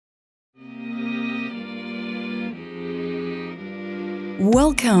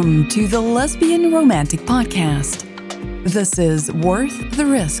Welcome to the Lesbian Romantic Podcast. This is Worth the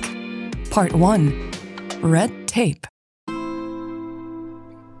Risk, Part 1, Red Tape.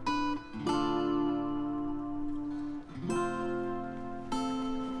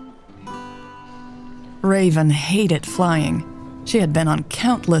 Raven hated flying. She had been on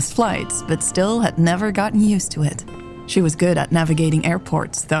countless flights, but still had never gotten used to it. She was good at navigating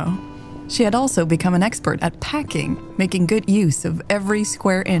airports, though. She had also become an expert at packing, making good use of every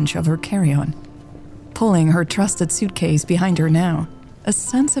square inch of her carry-on. Pulling her trusted suitcase behind her now, a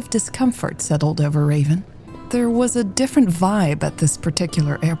sense of discomfort settled over Raven. There was a different vibe at this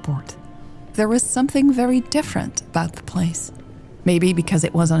particular airport. There was something very different about the place. Maybe because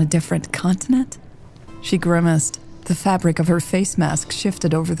it was on a different continent? She grimaced. The fabric of her face mask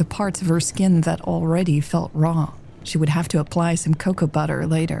shifted over the parts of her skin that already felt raw. She would have to apply some cocoa butter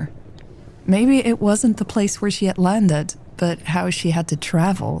later. Maybe it wasn't the place where she had landed, but how she had to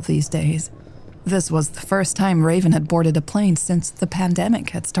travel these days. This was the first time Raven had boarded a plane since the pandemic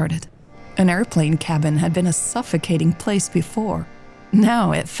had started. An airplane cabin had been a suffocating place before.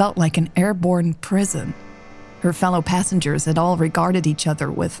 Now it felt like an airborne prison. Her fellow passengers had all regarded each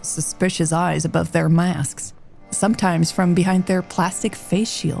other with suspicious eyes above their masks, sometimes from behind their plastic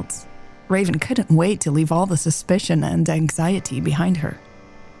face shields. Raven couldn't wait to leave all the suspicion and anxiety behind her.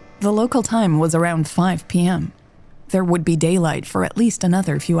 The local time was around 5 p.m. There would be daylight for at least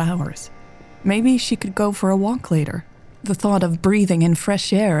another few hours. Maybe she could go for a walk later. The thought of breathing in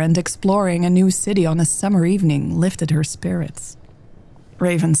fresh air and exploring a new city on a summer evening lifted her spirits.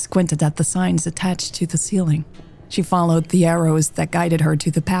 Raven squinted at the signs attached to the ceiling. She followed the arrows that guided her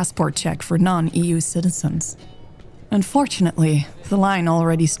to the passport check for non-EU citizens. Unfortunately, the line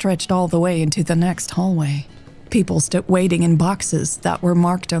already stretched all the way into the next hallway. People stood waiting in boxes that were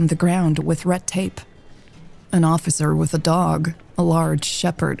marked on the ground with red tape. An officer with a dog, a large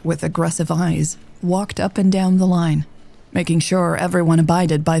shepherd with aggressive eyes, walked up and down the line, making sure everyone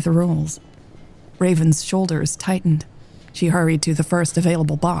abided by the rules. Raven's shoulders tightened. She hurried to the first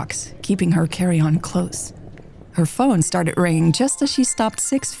available box, keeping her carry-on close. Her phone started ringing just as she stopped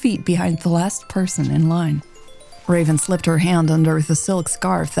 6 feet behind the last person in line. Raven slipped her hand under the silk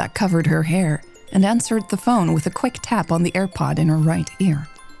scarf that covered her hair and answered the phone with a quick tap on the AirPod in her right ear.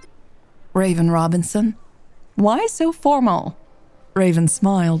 Raven Robinson? Why so formal? Raven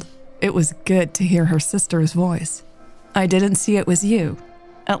smiled. It was good to hear her sister's voice. I didn't see it was you.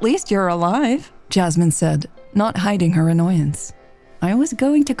 At least you're alive, Jasmine said, not hiding her annoyance. I was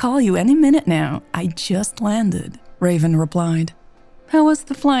going to call you any minute now. I just landed, Raven replied. How was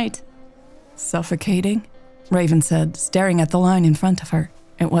the flight? Suffocating, Raven said, staring at the line in front of her.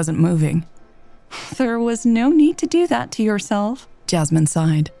 It wasn't moving. There was no need to do that to yourself, Jasmine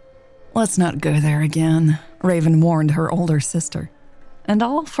sighed. Let's not go there again, Raven warned her older sister. And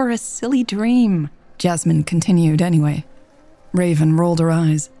all for a silly dream, Jasmine continued anyway. Raven rolled her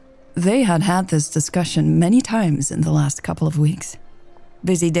eyes. They had had this discussion many times in the last couple of weeks.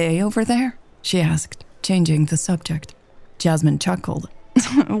 Busy day over there? She asked, changing the subject. Jasmine chuckled.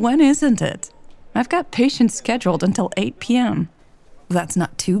 When isn't it? I've got patients scheduled until 8 p.m. That's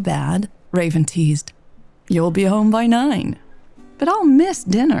not too bad, Raven teased. You'll be home by 9. But I'll miss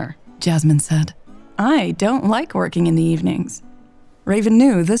dinner, Jasmine said. I don't like working in the evenings. Raven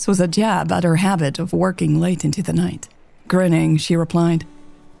knew this was a jab at her habit of working late into the night. Grinning, she replied,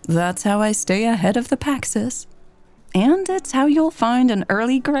 That's how I stay ahead of the pack, sis. And it's how you'll find an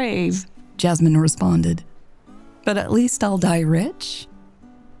early grave, Jasmine responded. But at least I'll die rich.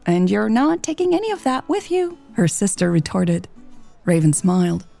 And you're not taking any of that with you, her sister retorted. Raven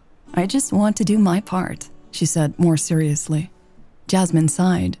smiled. I just want to do my part, she said more seriously. Jasmine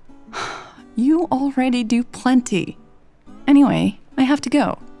sighed. You already do plenty. Anyway, I have to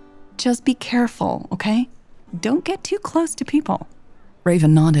go. Just be careful, okay? Don't get too close to people.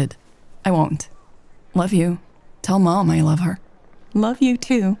 Raven nodded. I won't. Love you. Tell Mom I love her. Love you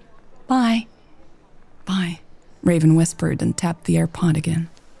too. Bye. Bye, Raven whispered and tapped the AirPod again.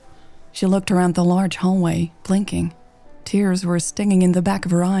 She looked around the large hallway, blinking. Tears were stinging in the back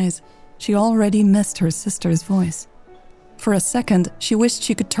of her eyes. She already missed her sister's voice. For a second, she wished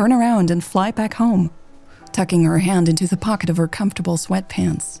she could turn around and fly back home. Tucking her hand into the pocket of her comfortable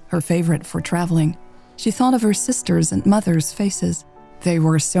sweatpants, her favorite for traveling, she thought of her sister's and mother's faces. They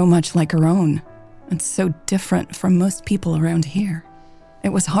were so much like her own, and so different from most people around here. It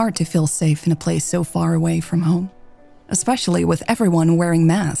was hard to feel safe in a place so far away from home, especially with everyone wearing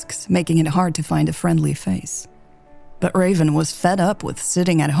masks, making it hard to find a friendly face. But Raven was fed up with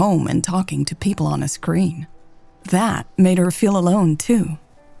sitting at home and talking to people on a screen. That made her feel alone, too.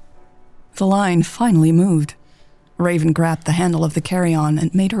 The line finally moved. Raven grabbed the handle of the carry-on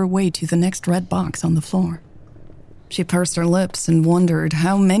and made her way to the next red box on the floor. She pursed her lips and wondered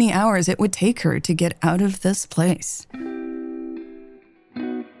how many hours it would take her to get out of this place.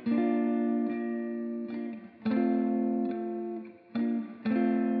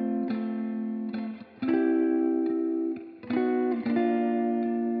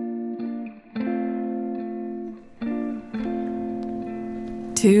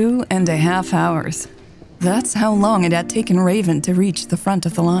 Two and a half hours. That's how long it had taken Raven to reach the front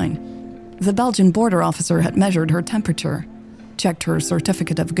of the line. The Belgian border officer had measured her temperature, checked her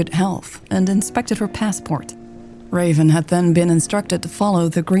certificate of good health, and inspected her passport. Raven had then been instructed to follow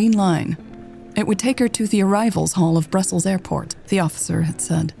the green line. It would take her to the arrivals hall of Brussels Airport, the officer had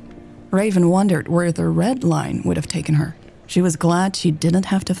said. Raven wondered where the red line would have taken her. She was glad she didn't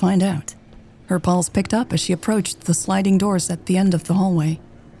have to find out. Her pulse picked up as she approached the sliding doors at the end of the hallway.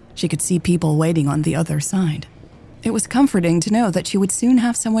 She could see people waiting on the other side. It was comforting to know that she would soon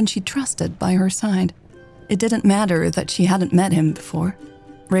have someone she trusted by her side. It didn't matter that she hadn't met him before.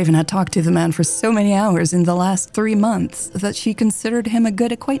 Raven had talked to the man for so many hours in the last 3 months that she considered him a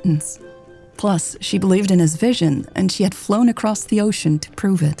good acquaintance. Plus, she believed in his vision, and she had flown across the ocean to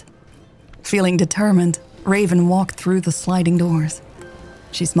prove it. Feeling determined, Raven walked through the sliding doors.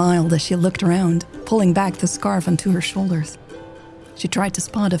 She smiled as she looked around, pulling back the scarf onto her shoulders. She tried to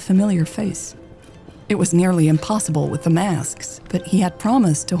spot a familiar face. It was nearly impossible with the masks, but he had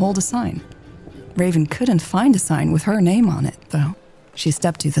promised to hold a sign. Raven couldn't find a sign with her name on it, though. She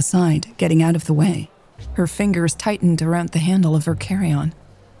stepped to the side, getting out of the way. Her fingers tightened around the handle of her carry-on.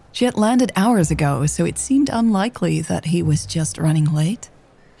 She had landed hours ago, so it seemed unlikely that he was just running late.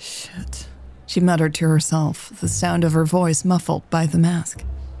 Shit, she muttered to herself, the sound of her voice muffled by the mask.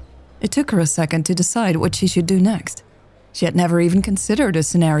 It took her a second to decide what she should do next. She had never even considered a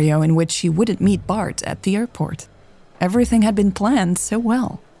scenario in which she wouldn't meet Bart at the airport. Everything had been planned so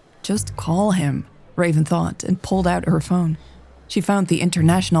well. Just call him, Raven thought, and pulled out her phone. She found the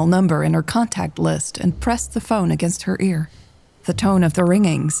international number in her contact list and pressed the phone against her ear. The tone of the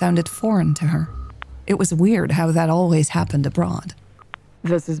ringing sounded foreign to her. It was weird how that always happened abroad.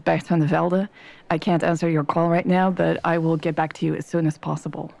 This is Bert van der Velde. I can't answer your call right now, but I will get back to you as soon as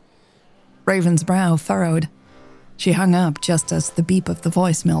possible. Raven's brow furrowed. She hung up just as the beep of the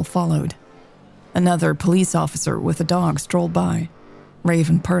voicemail followed. Another police officer with a dog strolled by.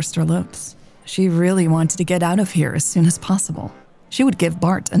 Raven pursed her lips. She really wanted to get out of here as soon as possible. She would give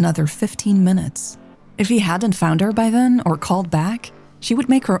Bart another 15 minutes. If he hadn't found her by then or called back, she would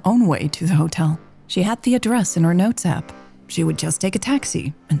make her own way to the hotel. She had the address in her notes app. She would just take a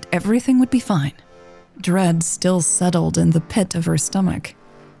taxi and everything would be fine. Dread still settled in the pit of her stomach.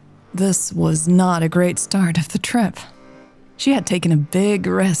 This was not a great start of the trip. She had taken a big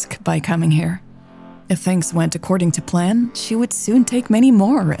risk by coming here. If things went according to plan, she would soon take many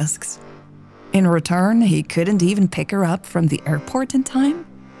more risks. In return, he couldn't even pick her up from the airport in time?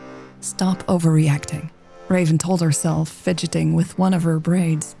 Stop overreacting, Raven told herself, fidgeting with one of her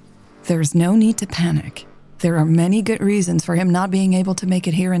braids. There's no need to panic. There are many good reasons for him not being able to make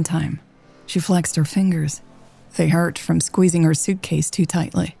it here in time. She flexed her fingers. They hurt from squeezing her suitcase too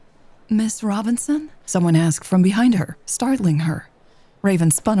tightly. Miss Robinson? Someone asked from behind her, startling her. Raven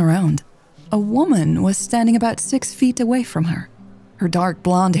spun around. A woman was standing about 6 feet away from her. Her dark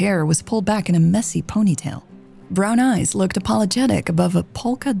blonde hair was pulled back in a messy ponytail. Brown eyes looked apologetic above a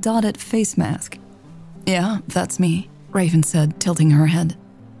polka-dotted face mask. Yeah, that's me, Raven said, tilting her head.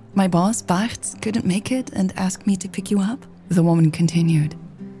 My boss, Bart, couldn't make it and asked me to pick you up, the woman continued.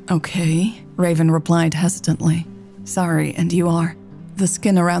 Okay, Raven replied hesitantly. Sorry, and you are? The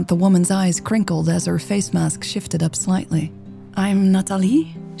skin around the woman's eyes crinkled as her face mask shifted up slightly. I'm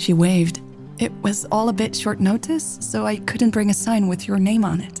Nathalie, she waved. It was all a bit short notice, so I couldn't bring a sign with your name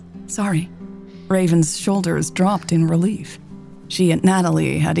on it. Sorry. Raven's shoulders dropped in relief. She and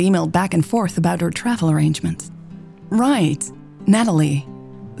Natalie had emailed back and forth about her travel arrangements. Right, Natalie.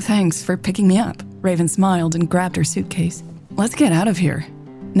 Thanks for picking me up. Raven smiled and grabbed her suitcase. Let's get out of here.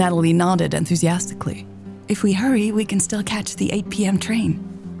 Natalie nodded enthusiastically. If we hurry, we can still catch the 8 p.m.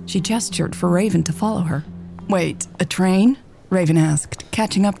 train. She gestured for Raven to follow her. Wait, a train? Raven asked,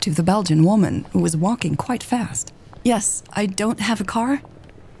 catching up to the Belgian woman who was walking quite fast. Yes, I don't have a car.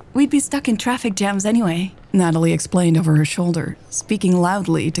 We'd be stuck in traffic jams anyway, Natalie explained over her shoulder, speaking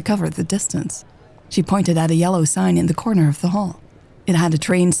loudly to cover the distance. She pointed at a yellow sign in the corner of the hall. It had a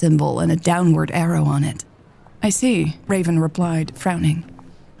train symbol and a downward arrow on it. I see, Raven replied, frowning.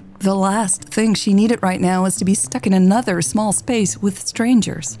 The last thing she needed right now was to be stuck in another small space with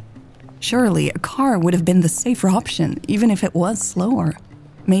strangers. Surely a car would have been the safer option, even if it was slower.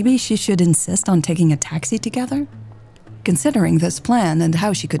 Maybe she should insist on taking a taxi together? Considering this plan and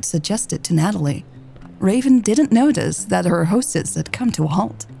how she could suggest it to Natalie, Raven didn't notice that her hostess had come to a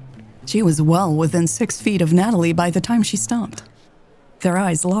halt. She was well within 6 feet of Natalie by the time she stopped. Their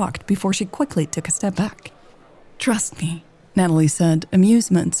eyes locked before she quickly took a step back. "Trust me," Natalie said,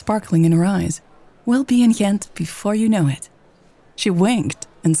 amusement sparkling in her eyes. "We'll be in Ghent before you know it." She winked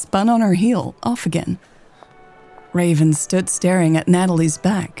and spun on her heel, off again. Raven stood staring at Natalie's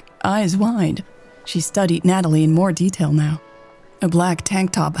back, eyes wide. She studied Natalie in more detail now. A black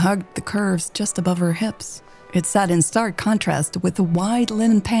tank top hugged the curves just above her hips. It sat in stark contrast with the wide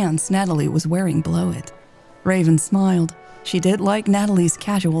linen pants Natalie was wearing below it. Raven smiled. She did like Natalie's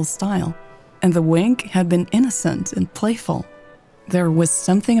casual style, and the wink had been innocent and playful. There was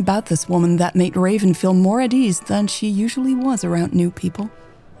something about this woman that made Raven feel more at ease than she usually was around new people.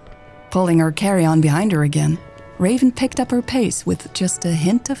 Pulling her carry-on behind her again, Raven picked up her pace with just a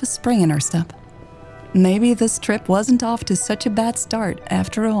hint of a spring in her step. Maybe this trip wasn't off to such a bad start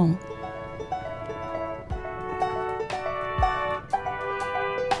after all.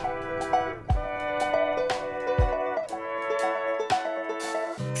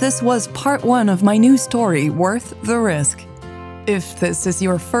 This was part 1 of my new story, Worth the Risk. If this is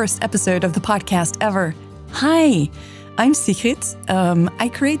your first episode of the podcast ever, hi, I'm Sigrid. I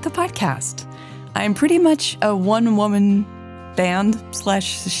create the podcast. I'm pretty much a one-woman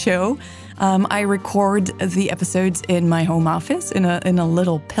band/show. I record the episodes in my home office in a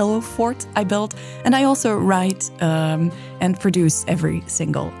little pillow fort I built, and I also write and produce every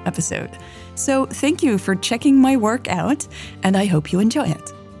single episode. So thank you for checking my work out, and I hope you enjoy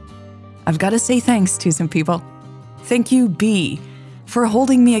it. I've got to say thanks to some people. Thank you, B, for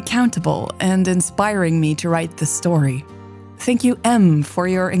holding me accountable and inspiring me to write this story. Thank you, M, for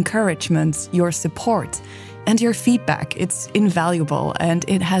your encouragement, your support, and your feedback. It's invaluable, and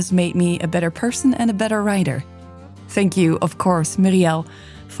it has made me a better person and a better writer. Thank you, of course, Muriel,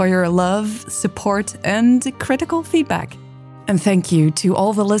 for your love, support, and critical feedback. And thank you to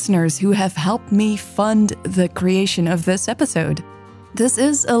all the listeners who have helped me fund the creation of this episode. This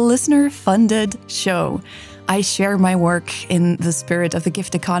is a listener-funded show. I share my work in the spirit of the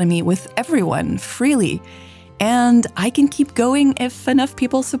gift economy with everyone freely, and I can keep going if enough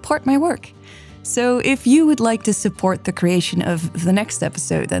people support my work. So if you would like to support the creation of the next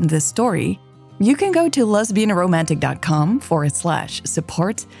episode and this story, you can go to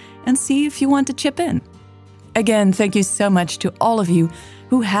lesbianaromantic.com/support and see if you want to chip in. Again, thank you so much to all of you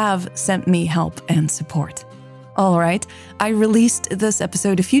who have sent me help and support. All right, I released this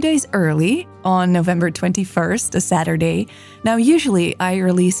episode a few days early on November 21st, a Saturday. Now, usually I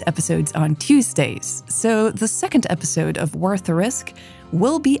release episodes on Tuesdays, so the second episode of Worth the Risk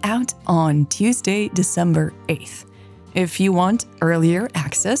will be out on Tuesday, December 8th. If you want earlier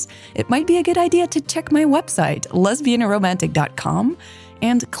access, it might be a good idea to check my website, lesbianaromantic.com,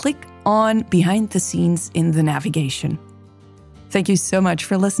 and click on Behind the Scenes in the navigation. Thank you so much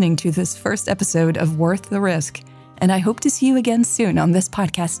for listening to this first episode of Worth the Risk, and I hope to see you again soon on this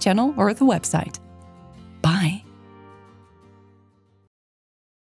podcast channel or the website.